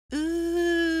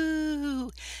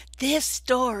This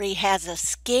story has a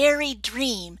scary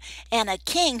dream and a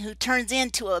king who turns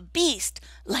into a beast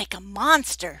like a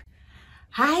monster.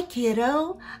 Hi,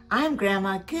 kiddo. I'm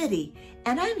Grandma Goodie,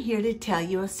 and I'm here to tell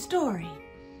you a story.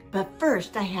 But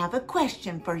first, I have a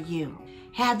question for you.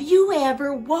 Have you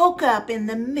ever woke up in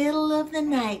the middle of the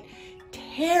night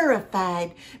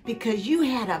terrified because you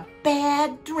had a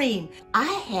bad dream? I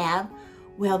have.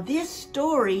 Well, this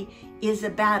story is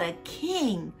about a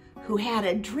king who had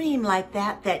a dream like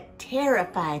that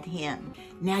terrified him.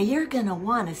 Now you're going to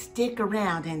want to stick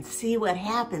around and see what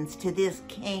happens to this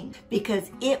king because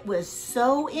it was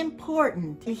so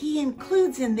important. He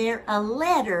includes in there a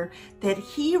letter that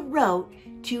he wrote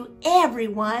to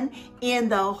everyone in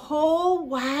the whole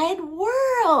wide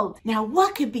world. Now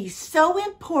what could be so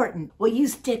important? Well, you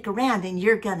stick around and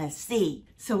you're going to see.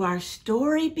 So our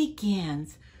story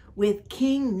begins with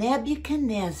King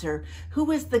Nebuchadnezzar, who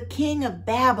was the king of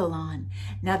Babylon.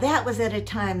 Now that was at a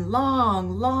time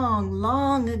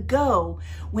long ago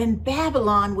when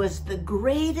Babylon was the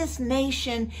greatest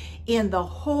nation in the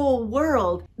whole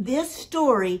world. This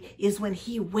story is when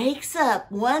he wakes up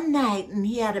one night and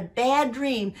he had a bad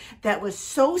dream that was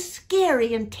so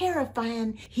scary and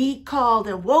terrifying. He called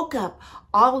and woke up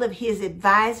all of his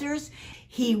advisors.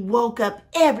 He woke up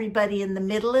everybody in the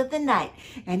middle of the night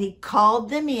and he called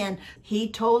them in. He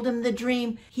told them the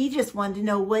dream. He just wanted to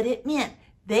know what it meant.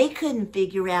 They couldn't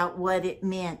figure out what it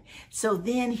meant. So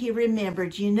then he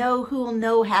remembered, you know who'll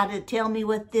know how to tell me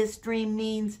what this dream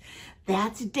means?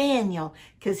 That's Daniel,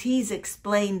 because he's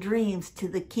explained dreams to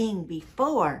the king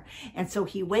before. And so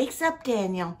he wakes up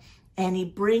Daniel and he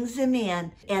brings him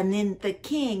in. And then the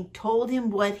king told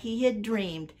him what he had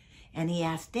dreamed. And he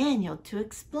asked Daniel to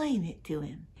explain it to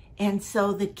him. And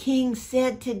so the king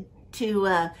said to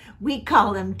we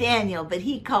call him Daniel, but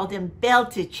he called him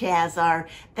Belteshazzar.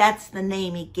 That's the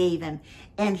name he gave him.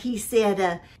 And he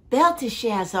said,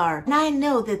 Belteshazzar, I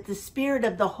know that the spirit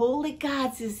of the holy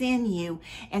gods is in you,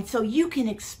 and so you can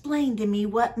explain to me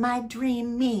what my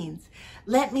dream means.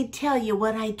 Let me tell you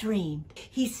what I dreamed.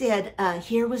 He said,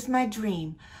 here was my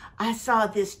dream. I saw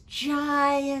this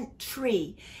giant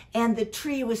tree, and the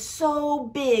tree was so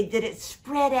big that it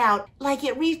spread out like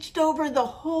it reached over the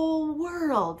whole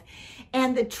world.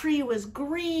 And the tree was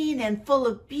green and full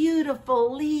of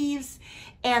beautiful leaves,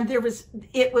 and it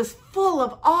was full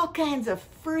of all kinds of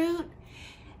fruit.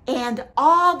 And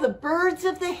all the birds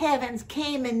of the heavens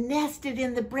came and nested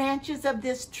in the branches of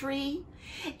this tree.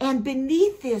 And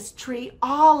beneath this tree,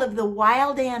 all of the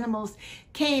wild animals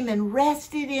came and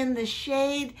rested in the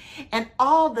shade, and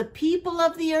all the people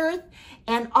of the earth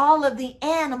and all of the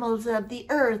animals of the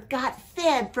earth got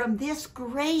fed from this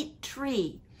great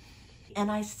tree. And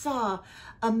I saw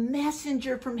a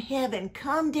messenger from heaven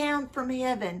come down from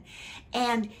heaven,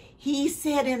 and he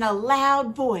said in a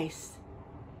loud voice,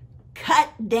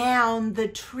 "Cut down the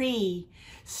tree.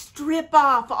 Strip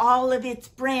off all of its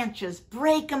branches,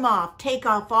 break them off, take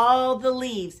off all the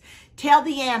leaves. Tell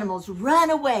the animals, run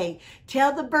away.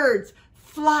 Tell the birds,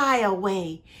 fly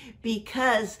away,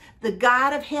 because the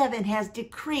God of heaven has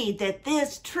decreed that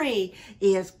this tree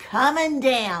is coming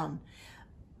down.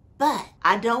 But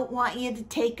I don't want you to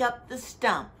take up the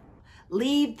stump.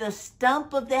 Leave the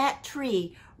stump of that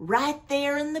tree right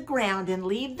there in the ground and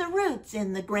leave the roots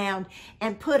in the ground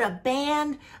and put a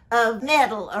band of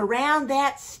metal around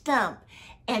that stump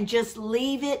and just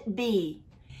leave it be."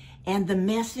 And the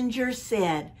messenger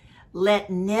said, "Let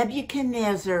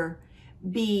Nebuchadnezzar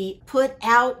be put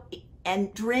out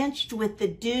and drenched with the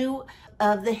dew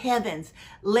of the heavens.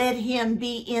 Let him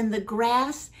be in the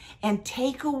grass and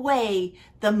take away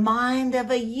the mind of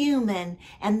a human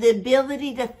and the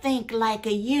ability to think like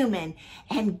a human,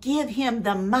 and give him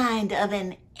the mind of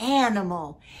an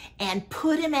animal, and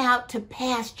put him out to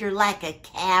pasture like a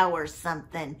cow or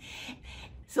something."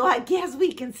 So I guess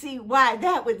we can see why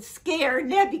that would scare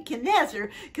Nebuchadnezzar,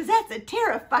 because that's a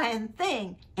terrifying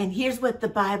thing. And here's what the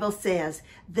Bible says.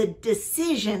 The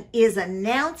decision is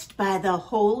announced by the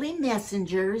holy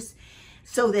messengers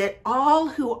so that all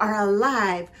who are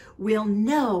alive will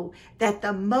know that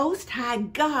the Most High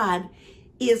God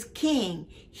is king.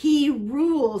 He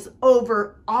rules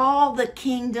over all the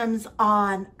kingdoms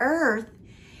on earth,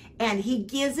 and he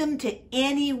gives them to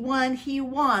anyone he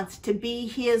wants to be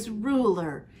his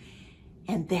ruler.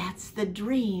 And that's the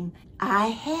dream I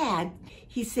had.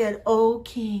 He said, "Oh,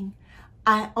 King,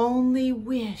 I only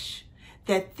wish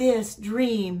that this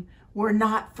dream were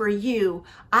not for you.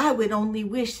 I would only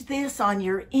wish this on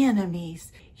your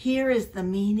enemies." Here is the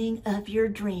meaning of your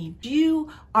dream.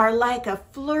 You are like a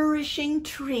flourishing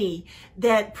tree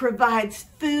that provides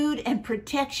food and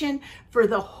protection for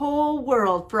the whole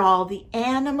world, for all the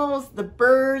animals, the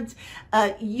birds.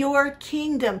 Your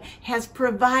kingdom has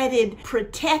provided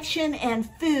protection and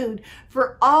food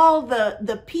for all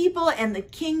the people and the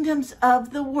kingdoms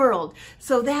of the world.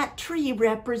 So that tree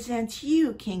represents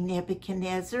you, King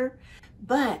Nebuchadnezzar.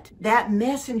 But that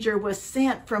messenger was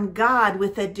sent from God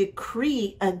with a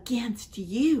decree against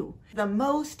you. The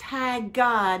Most High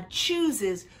God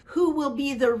chooses who will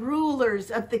be the rulers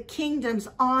of the kingdoms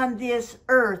on this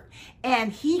earth.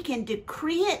 And he can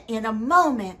decree it in a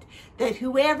moment that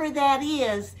whoever that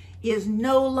is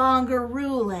no longer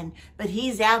ruling, but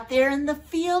he's out there in the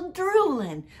field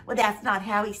drooling. Well, that's not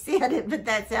how he said it, but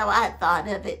that's how I thought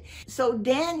of it. So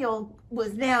Daniel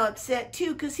was now upset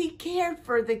too because he cared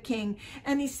for the king.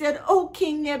 And he said, "Oh,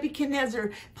 King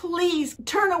Nebuchadnezzar, please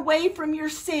turn away from your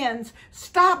sins.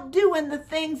 Stop doing the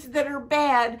things that are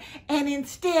bad and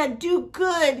instead do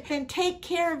good and take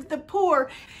care of the poor.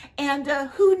 And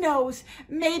who knows,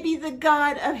 maybe the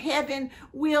God of heaven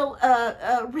will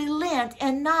relent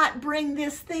and not bring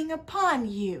this thing upon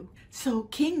you." So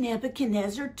King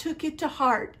Nebuchadnezzar took it to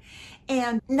heart.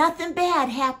 And nothing bad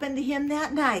happened to him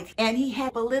that night. And he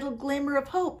had a little glimmer of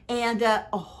hope. And a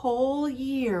whole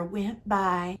year went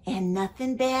by and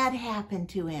nothing bad happened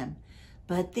to him.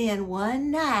 But then one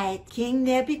night, King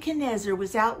Nebuchadnezzar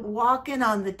was out walking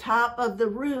on the top of the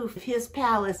roof of his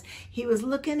palace. He was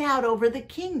looking out over the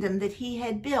kingdom that he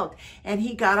had built. And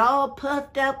he got all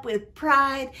puffed up with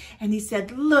pride. And he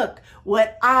said, "Look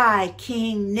what I,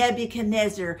 King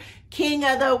Nebuchadnezzar, King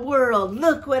of the world,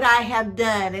 look what I have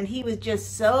done." And he was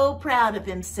just so proud of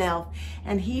himself.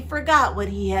 And he forgot what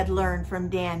he had learned from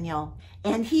Daniel.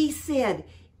 And he said,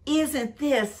 "Isn't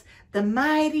this the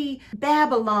mighty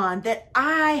Babylon that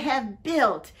I have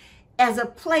built as a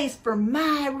place for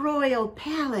my royal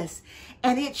palace?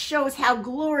 And it shows how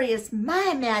glorious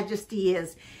my majesty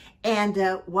is." And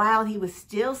while he was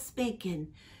still speaking,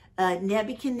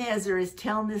 Nebuchadnezzar is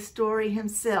telling this story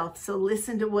himself. So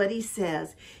listen to what he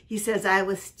says. He says, "I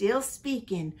was still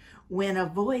speaking when a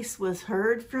voice was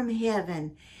heard from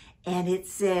heaven, and it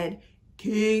said,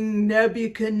 'King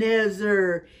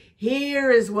Nebuchadnezzar, here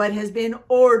is what has been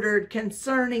ordered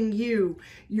concerning you.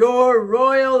 Your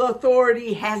royal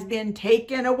authority has been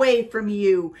taken away from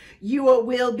you. You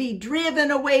will be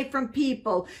driven away from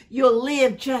people. You'll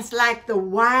live just like the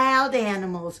wild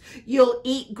animals. You'll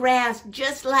eat grass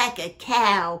just like a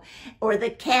cow or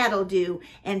the cattle do.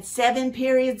 And 7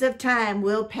 periods of time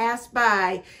will pass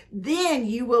by. Then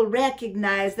you will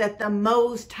recognize that the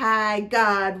Most High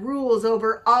God rules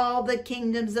over all the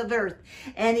kingdoms of earth,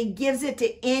 and he gives it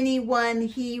to anyone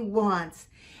he wants.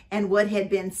 And what had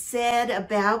been said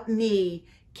about me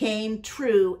came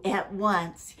true at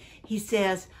once." He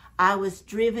says, "I was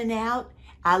driven out.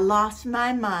 I lost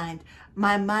my mind.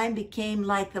 My mind became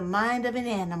like the mind of an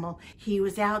animal. He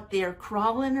was out there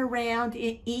crawling around,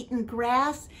 eating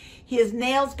grass. His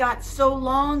nails got so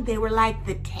long, they were like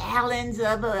the talons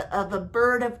of a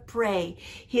bird of prey.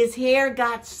 His hair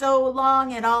got so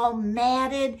long and all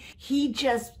matted. He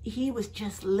was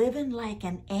just living like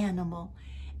an animal.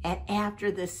 And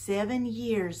after the 7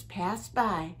 years passed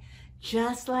by,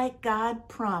 just like God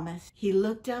promised, he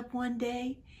looked up one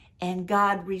day and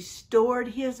God restored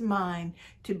his mind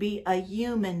to be a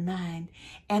human mind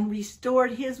and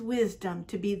restored his wisdom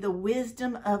to be the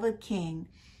wisdom of a king.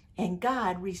 And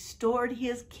God restored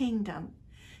his kingdom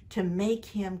to make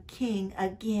him king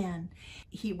again.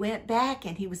 He went back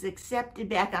and he was accepted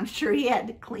back. I'm sure he had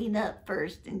to clean up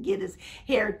first and get his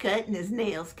hair cut and his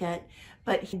nails cut.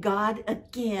 But God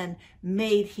again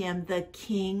made him the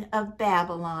king of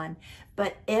Babylon.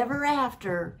 But ever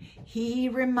after, he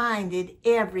reminded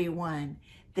everyone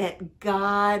that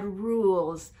God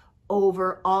rules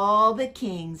over all the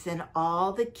kings and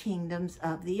all the kingdoms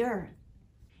of the earth.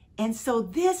 And so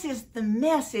this is the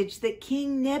message that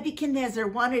King Nebuchadnezzar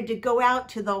wanted to go out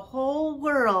to the whole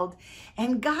world.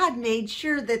 And God made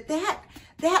sure that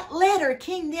that letter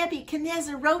King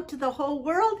Nebuchadnezzar wrote to the whole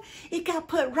world, it got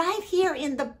put right here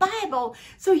in the Bible.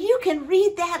 So you can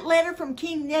read that letter from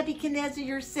King Nebuchadnezzar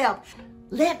yourself.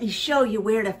 Let me show you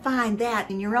where to find that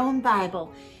in your own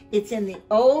Bible. It's in the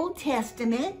Old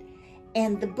Testament,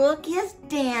 and the book is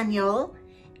Daniel,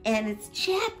 and it's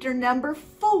chapter number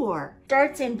 4.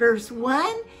 Starts in verse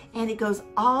 1, and it goes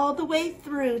all the way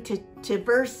through to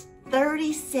verse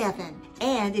 37.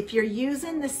 And if you're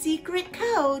using the secret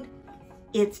code,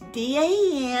 it's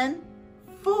DAN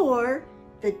 4,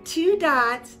 the 2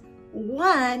 dots,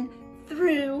 1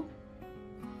 through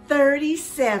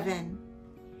 37.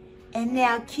 And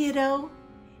now, kiddo,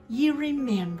 you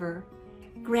remember,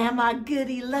 Grandma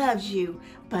Goodie loves you,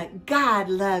 but God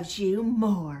loves you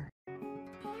more.